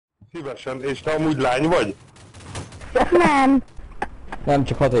Szívesen, és te amúgy lány vagy? Nem. Nem,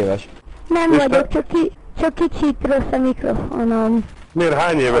 csak 6 éves. Nem És vagyok, csak kicsit rossz a mikrofonom. Miért,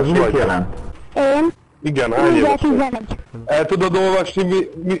 hány éves vagy? Én? Igen, hány éves vagy? 11. El tudod olvasni,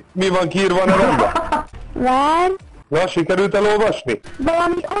 mi van kiírva a nevembe? Várj. Na, sikerült elolvasni?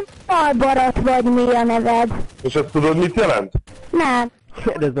 Valami análbarát vagy mi a neved? És azt tudod, mit jelent? Nem.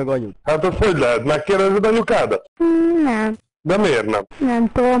 Kérdezd meg anyut. Hát azt hogy lehet? Megkérdezed anyukádat? Nem. De miért nem?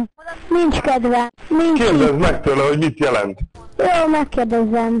 Nem tudom. Nincs kedve. Nincs. Kérdezd meg tőle, hogy mit jelent. Jó,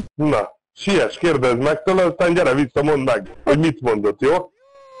 megkérdezem. Na, siess, kérdezd meg tőle, aztán gyere vissza, mondd meg, hogy mit mondott, jó?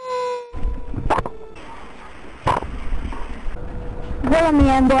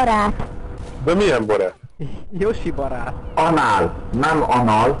 Valamilyen barát. De milyen barát? Yoshi barát. Anál, nem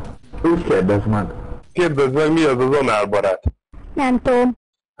anal. Úgy kérdezd meg. Kérdezd meg, mi az az análbarát. Nem tudom.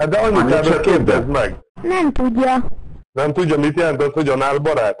 Hát de Annyit anyukádat csak kérdezd meg. Nem tudja. Nem tudja, mit jelent az, hogy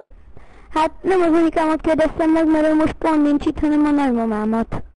análbarát? Hát nem az anyukámat kérdeztem meg, mert ő most pont nincs itt, hanem a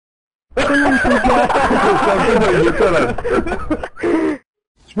nagymamámat. Ő nem tudja. Aztán tudod, hogy mit jelent?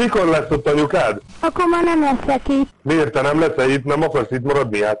 És mikor lesz ott anyukád? Akkor már nem leszek itt. Miért te nem leszel itt, nem akarsz itt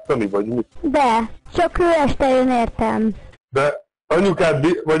maradni, játszani, vagy mit? De, csak ő este jön értem. De anyukád,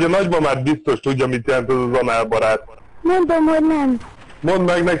 vagy a nagymamád biztos tudja, mit jelent az az análbarát. Mondom, hogy nem. Mondd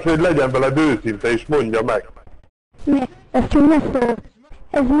meg neki, hogy legyen veled őszinte, és mondja meg. Mi? Ez csúnya szó.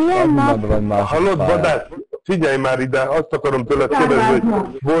 Ez milyen nap? Hallod, vadász? Figyelj már ide, azt akarom tőled kérdezni,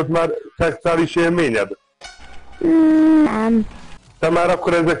 hogy volt már szexuális élményed? Nem. Te már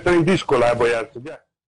akkor ezek szerint iskolába jársz, ugye?